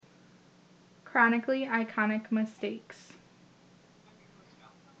Chronically Iconic Mistakes. I'm your host,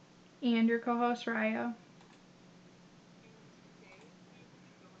 Jessica, And your co host, Raya. and today we will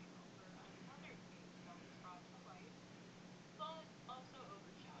be going over another case that was brought to light, but also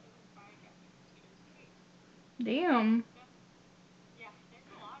overshadowed by Jackie Petito's case. Damn. So, yeah, there's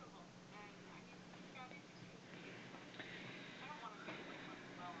a lot of them, and I mean, some Gabby Petito's cases, I don't want to say like went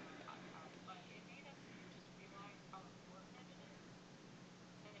well on our podcast, but it made us just realize how important it is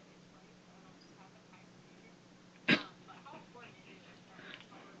to his life. I don't know, just have a high standard. But how important it is that we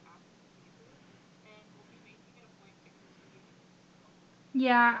cover active cases, and we'll be making it a point to continue doing so. So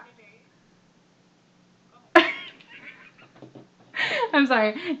Yeah. today, go ahead. I'm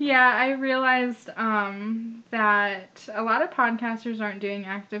sorry. Yeah, I realized that a lot of podcasters aren't doing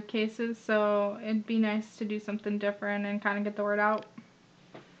active cases, so it'd be nice to do something different and kind of get the word out.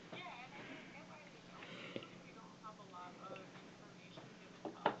 Yeah, and I mean, I get why they don't. Maybe we don't have a lot of information given to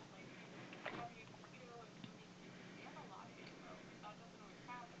us. Like, Gabby Petito and so many cases, they have a lot of info. Like, that doesn't always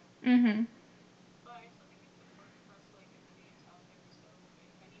happen. Mm-hmm. But I still think it's important for us to, like, get the names out there. So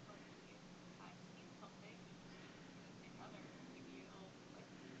if anybody has seen something interesting or any other, maybe it'll, like,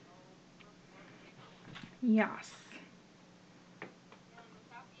 they'll report what they know. Yes. And with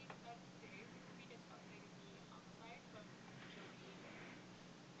that being said, today we will be discussing the homicide of Jolene Day.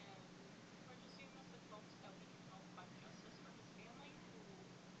 And we're just doing this with hopes that we can help find justice for his family, who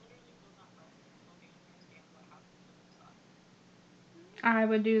literally will not rest until they understand what happened to their son. I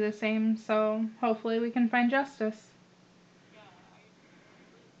would do the same, so hopefully we can find justice. Yeah, I agree. I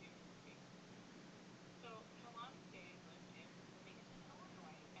really do agree. So, Jelani Day lived in Bloomington,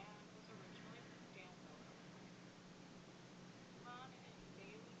 Illinois, and was originally from Danville, Illinois. Ron and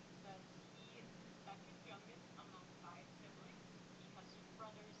Bailey says he is the second youngest among five siblings. He has two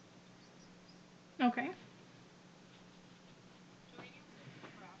brothers and two sisters. Okay. Delaney lived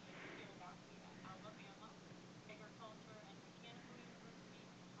in Graphic, Philadelphia, Alabama, Agriculture and Mechanical University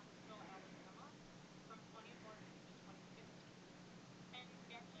in Huntsville, Alabama, from 2014 to 2015. And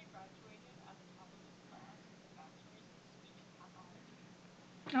he actually graduated at the top of his class with a bachelor's in speech pathology.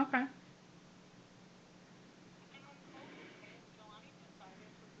 Okay. And when COVID hit, Jelani decided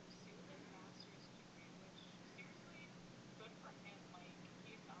to pursue his master's degree, which seriously, good for him. Like,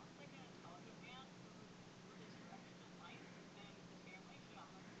 he sounds like an intelligent man who knew his direction in life, and his family should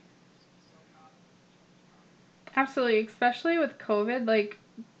honestly just be so proud of what he has become. Absolutely, especially with COVID, like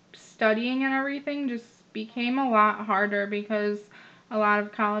studying and everything just became a lot harder because a lot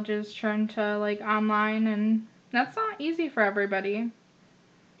of colleges turned to like online, and that's not easy for everybody.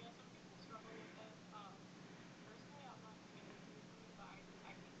 Yeah, some people struggle with it. Personally, I'm not too easy for me, but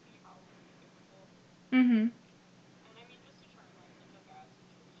I can see how it would be difficult. Mhm. And I mean, just to turn like such a bad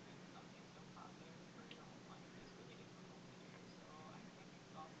situation into something so positive for your own life is really difficult to do. So I think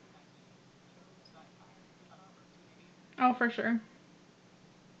it's awesome that he chose that time for that opportunity. Oh, for sure.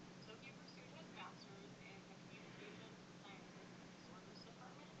 So he pursued his master's in the Communications Sciences and Disorders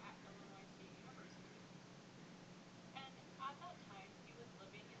Department at Illinois State University. And at that time, he was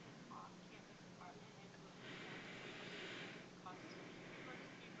living in his off-campus apartment in Bloomington. He was studying in Constitution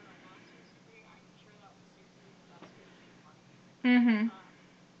University for a master's degree. I'm sure that was seriously the best way to make money. Mhm. Um,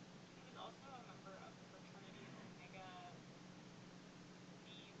 he was also a member of the fraternity Omega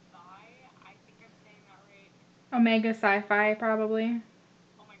Phi Phi. I think I'm saying that right. Omega Sci-Fi probably.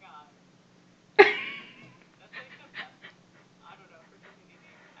 Oh my god. That's like the best, I don't know, fraternity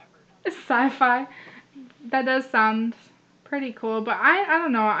name ever now that I think about it. Sci-Fi. That does sound pretty cool, but I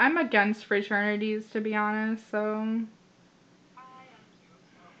don't know. I'm against fraternities to be honest. So I am too,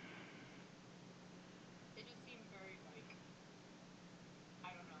 so they just seem very like,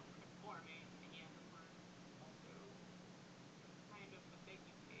 I don't know, conforming, and we're also kind of the thing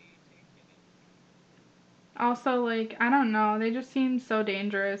you pay to get into. also like I don't know. They just seem so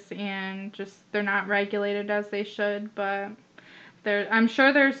dangerous and just they're not regulated as they should. But I'm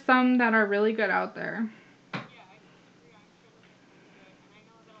sure there's some that are really good out there. Yeah, I disagree. I'm sure that they're kind of good, and I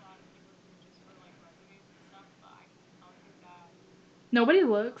know that a lot of people do it just for like resumes and stuff, but I can tell you that Nobody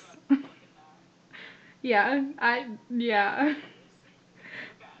none of looks. us look at that. Yeah, yeah.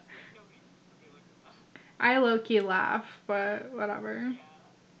 Don't ask me. Nobody looks at that. I low key laugh, but whatever. Yeah.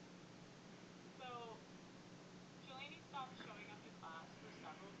 So Jelani stopped showing up to class for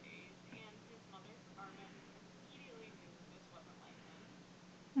several days, and his mother, Carmen, immediately knew this wasn't like him.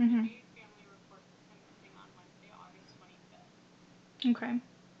 The Mhm. Day's family reported him missing on Wednesday, August 25th. Okay.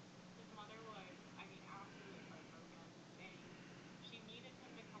 His mother was, I mean, absolutely heartbroken, saying she needed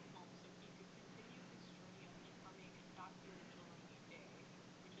him to come home so he could continue his journey of becoming Dr. Jelani Day,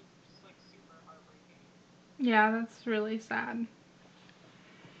 which is just like super heartbreaking. Yeah, that's really sad.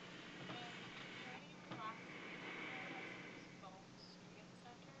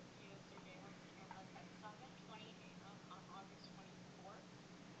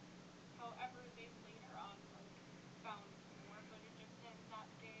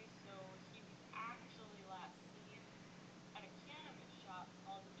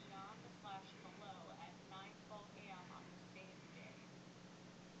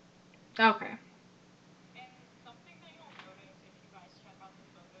 Okay. And something that you'll notice if you guys check out the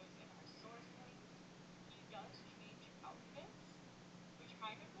photos in our source links, he does change outfits, which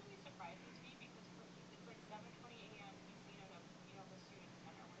kind of really surprises me because for it's like 7:20 a.m. He's seen at a the student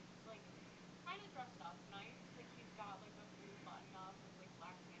center where he's like kind of dressed up nice, like he's got like a blue button up with like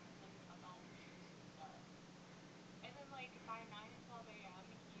black pants and a velvet shoes and stuff. And then like by 9 and 12 a.m.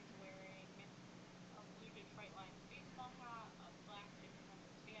 he's wearing a blue Detroit Lions baseball hat, a black Jimmy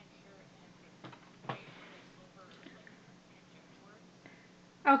Hender's band shirt, and white or like silver like tan gym shorts.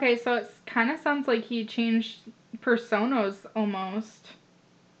 Okay, so it kind of sounds like he changed personas almost.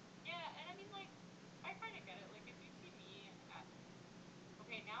 Yeah, and I mean like I kind of get it. Like if you see me at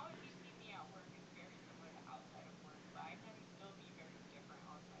okay, now if you see me at work, it's very similar to outside of work, but I can still be very different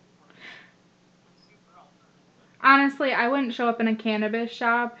outside of work. I'm super alternative. Honestly, I wouldn't show up in a cannabis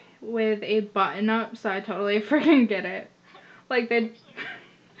shop with a button up, so I totally freaking get it. Like Actually,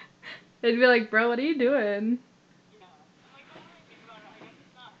 they'd be like, "Bro, what are you doing?" yeah. And like the more I think about it, I guess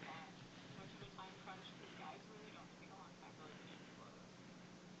it's not that much of a time crunch because guys really don't take a long time to like change clothes.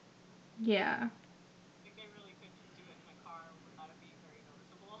 Yeah, Like they really could just do it in a car without it being very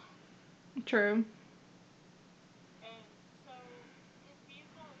noticeable. true. And so his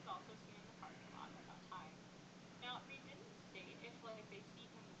vehicle is also seen in the parking lot at that time. Now, they didn't state if like they see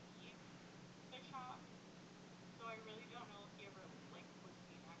him leave the shop, so I really don't know if he ever like was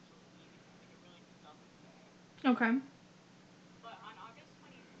seen actually leaving it. Like it really just doesn't say. Okay. But on August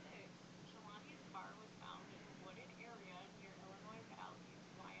 26th, Trelawney's car was found in a wooded area near Illinois Valley's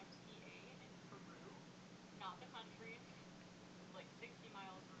YMCA in Peru, not the country, like 60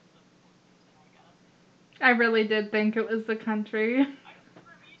 miles north of Bloomington, I guess. I really did think it was the country.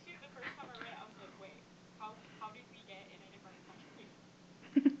 For me too, the first time I read it, I was like, wait, how did we get in a different country?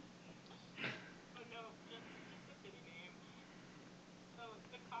 But no, just a city name. So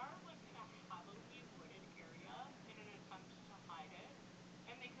the car was in a heavily wooded area in an attempt to hide it,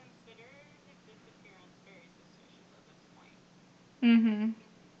 and they considered his disappearance very suspicious at this point. Mhm.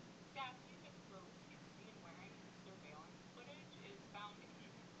 Sadly, the clothes he's seen wearing in the surveillance footage is found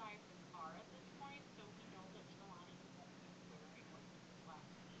inside the car at this point, so we know that Trelawney won't be wearing what he was last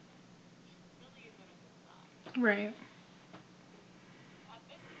seen in, which really isn't a good sign. Right. At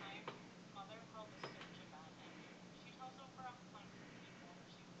this time, his mother held a search event and she tells over 100 people that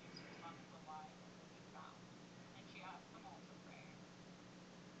she believes her son is alive and will be found. And she asked them all to pray.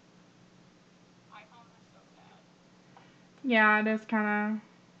 I found this so sad. Yeah, it is kind of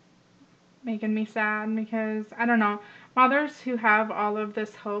making me sad because I don't know. Mothers who have all of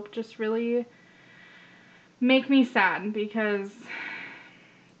this hope just really make me sad because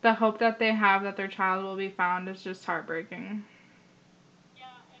the hope that they have that their child will be found is just heartbreaking.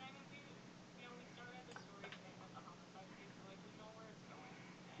 Yeah, and I mean, we started the story saying that the homicide case, so like we know where it's going,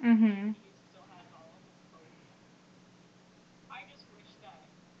 and Mhm. he still has all of his hope. And I just wish that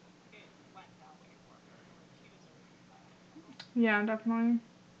it went that way for her. Like, she deserves better, Yeah, definitely.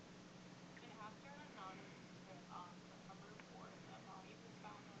 And after an anonymous tip on September 4th, a body was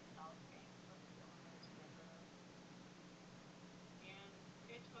found on the south bank of the Illinois River, and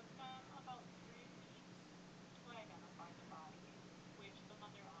it took them about 3 weeks to identify the body, which the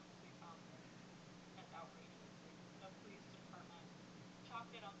mother honestly found like as outrageous. Like the police department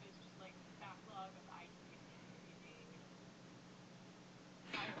chalked it up as just like backlog of IDs needing to be made.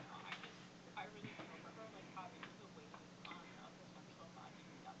 I don't know. I really feel for her like having to wait on a potential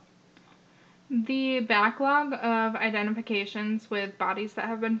body that might be found. The backlog of identifications with bodies that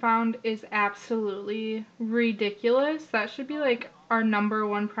have been found is absolutely ridiculous. That should be Oh, I like know. our number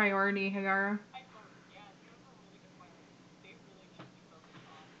one priority here. Yeah, you have a really good point. Like they really should be focused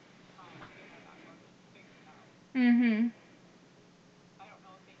on trying to get that backlog figured out. Mhm. I don't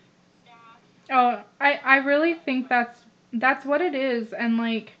know if they need more staff Oh, I or really what, think but that's what it is, and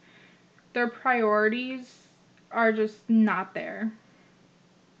like their priorities are just not there.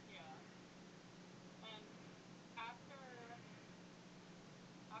 yeah. And after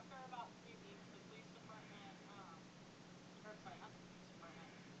after about 3 weeks, the police department, or sorry, not the police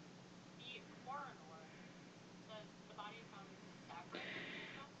department, the coroner says the body found is separate from the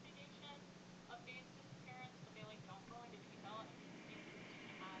investigation of Faye's disappearance, but they like don't go into detail, and it's because they didn't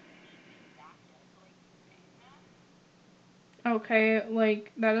have the name back yet to like be saying that. Okay,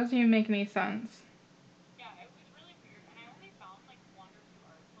 like that doesn't even make any sense. Yeah, it was really weird, and I only found like one or two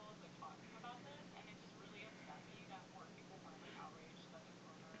articles like talking about this, and it just really upset me that more people weren't like outraged that the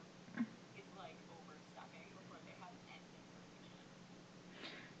coroner is like overstepping before they have any information.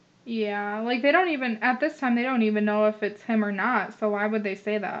 Yeah, like they don't even at this time they don't even know if it's him or not. So why would they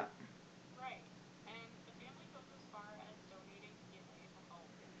say that? Right. And the family goes as far as donating DNA to help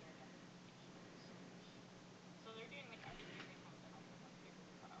with the identification.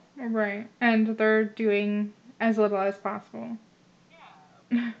 Right. And they're doing as little as possible. Yeah, of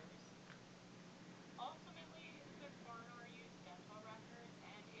course. Ultimately, the coroner used dental records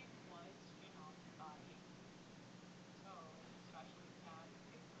and it was Janani's body. So it's especially sad that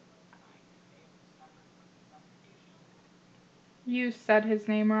they were like trying to say it was severed from the investigation. You said his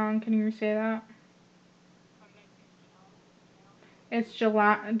name wrong. Can you say that? What did I say? Janelle? It's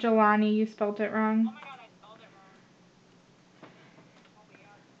Jelani. You spelled it Oh wrong. my god, I spelled it wrong. Oh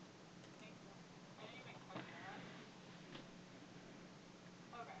bad. Thank you. I didn't even catch that.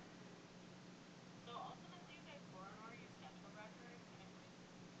 Okay. So ultimately, the coroner used dental records and it was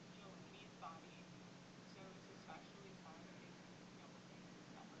Jelani's body. So it's especially sad that they, were saying it was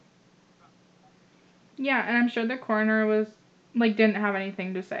severed from the investigation. Yeah, and I'm sure the coroner was like didn't have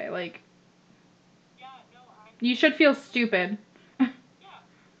anything to say. Like Yeah, no, you should feel stupid. yeah.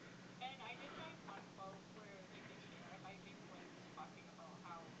 And I did find one quote where like the sheriff I think was talking about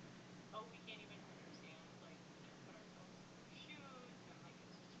how we can't even understand like put ourselves in their shoes and like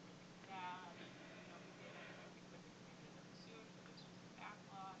it's just really sad and we did everything we could to clear it up soon but there's just a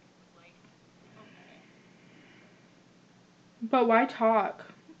backlog and it was like okay. But why talk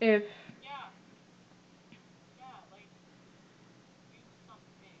if Yeah, yeah, like do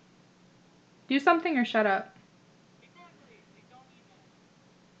something. do something or shut up? Exactly, like don't even.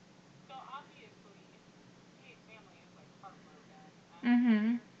 So obviously Kay's family is like heartbroken and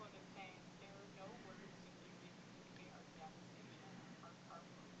Mhm. they're quoted saying there are no words to clearly communicate our devastation. Our hearts are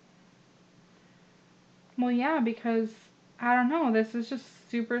broken. Well, yeah, because I don't know. This is just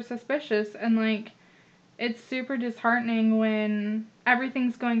super suspicious and like it's super disheartening when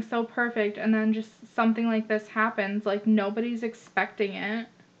everything's going so perfect and then just something like this happens. Like nobody's expecting it.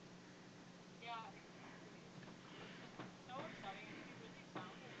 Yeah, exactly. And it's so upsetting and he really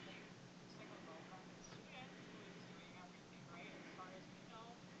sounded like just like a well-rounded student who was doing everything right as far as we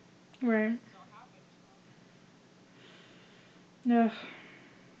know, and Right. this still happened to him. Ugh.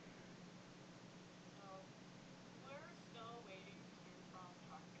 So we're still waiting to hear from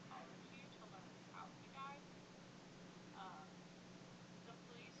toxicology to learn how he died. Um, the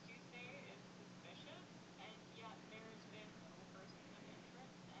police do say it's suspicious, and yet there's been no persons of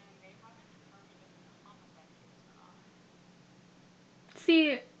interest, and they haven't determined if it's a homicide case or not.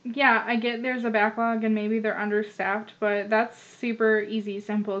 See, yeah, I get there's a backlog and maybe they're understaffed, but that's super easy,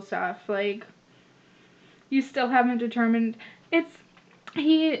 simple stuff. Like you still haven't determined it's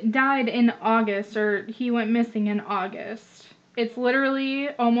he died in August or he went missing in August. It's literally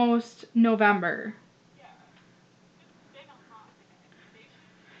almost November. Yeah, it's been a hot minute. They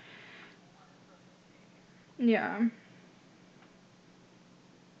should do more for this case. Yeah.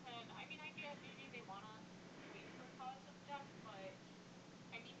 And I mean, I get maybe they want to wait for cause of death, but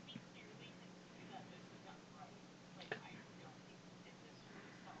I mean, we clearly can see that this isn't right. Like, I don't think he did this to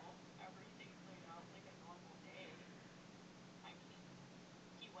himself. Everything played out like a normal day. I mean,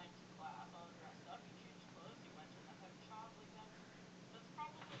 he went to class all dressed up, he changed clothes, he went to the head shop. Like, that's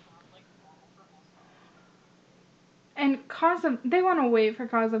probably not like normal for most college students these days. And cause of they want to wait for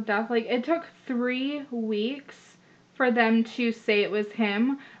cause of death. Like it took 3 weeks for them Yeah. to say it was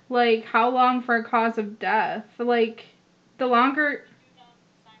him. Like how long for a cause of death? Like the Why don't longer we do them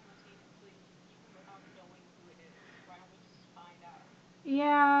simultaneously, even without knowing who it is? Why don't we just find out?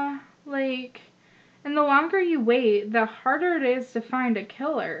 yeah, like and the longer you wait, the harder it is to find a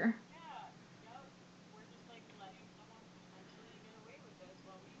killer. Yeah, yep. We're just like letting someone potentially get away with this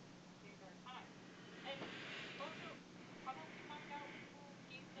while we take our time. And also, how about we find out who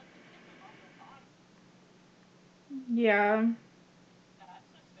gave them the tip about the body? Yeah. That's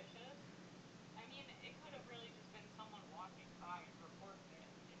suspicious. I mean, it could have really just been someone walking by and reported it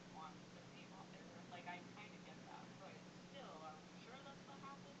and didn't want their name out there. Like, I kind of get that. But still, are we sure that's what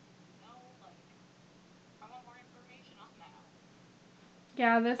happened? No? Like, I want more information on that.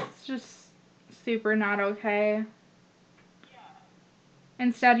 Yeah, this is just super not okay. Yeah.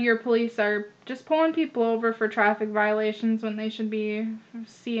 Instead, your police are just pulling people over for traffic violations when they should be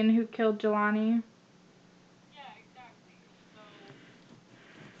seeing who killed Jelani. Yeah, exactly. So,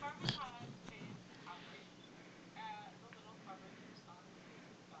 Carmen has been outraged at the little coverage her son and Chase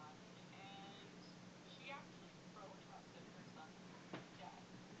have gotten, and she actually protested her son's death,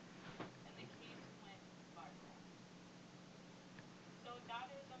 and the case went viral. So that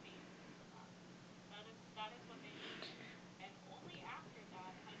is amazing for them. That is what they needed. And only after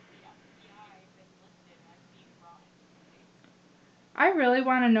that has the FBI been listed as being brought into the case. I really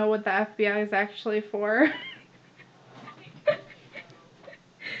want to know what the FBI is actually for. Okay, truly though,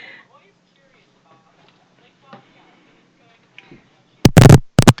 I'm always curious about that. Like, well, yes, it is good that, she has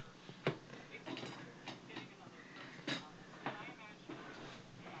more exposure to getting another person on this, because I imagine it would be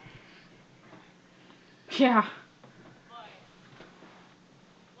really bad Yeah. But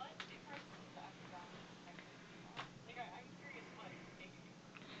what difference does the FBI actually feel? Like, I'm curious what they can do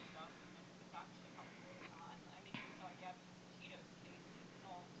for good stuff and if it's actually helpful or not. I mean, we saw Gabby Petito's case get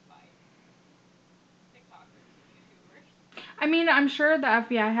solved by TikTokers and YouTubers. I mean, I'm sure the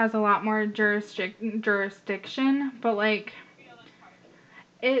FBI has a lot more jurisdiction, but like Yeah, that's probably true.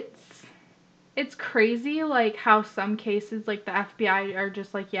 it's it's crazy like how some cases like the FBI are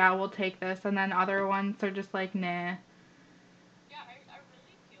just like, yeah, we'll take this, and then other ones are just like, nah. Yeah, I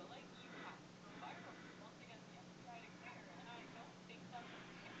really feel like you have to go viral once to get the FBI to care, and I don't think that's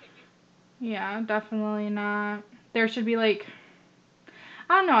the case. Yeah, definitely not. There should be like,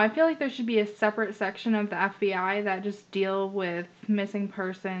 I don't know, I feel like there should be a separate section of the FBI that just deal with missing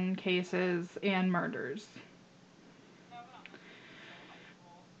person cases and murders. That would honestly be so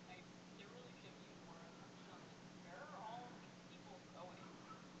helpful. Like, they really should be more attention on, like, where are all of these people going?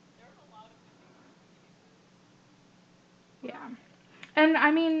 There's a lot of missing person cases. Where Yeah. are they? And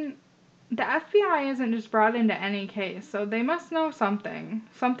I mean, the FBI isn't just brought into any case, so they must know something.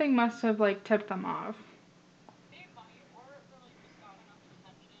 Something must have like tipped them off. They might, or it really just got enough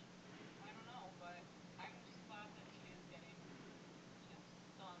attention. I don't know, but I'm just glad that she is getting,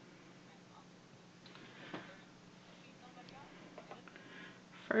 some responsibilities because there could be somebody out there innocent.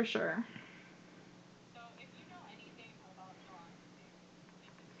 For sure. So if you know anything about Dawn's case,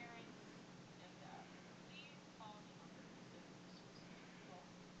 missing parents and dad, please call the numbers and resources below.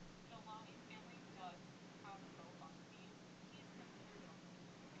 Jelani's family does have a GoFundMe. He's considered donating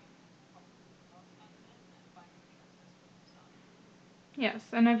to the family to help with legal expenses and finding justice for their son. Yes,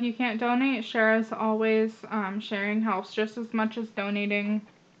 and if you can't donate, share as always. Sharing helps just as much as donating.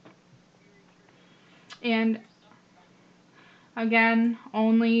 Very true. And Share stuff, friends. again,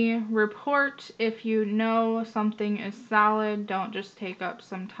 only report if you know something is solid. Don't just take up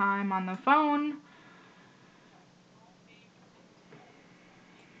some time on the phone. Yeah, don't make TikToks.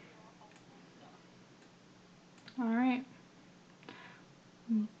 Only if you know helpful stuff. All right.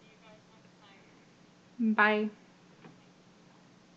 We'll see you guys next time. Bye.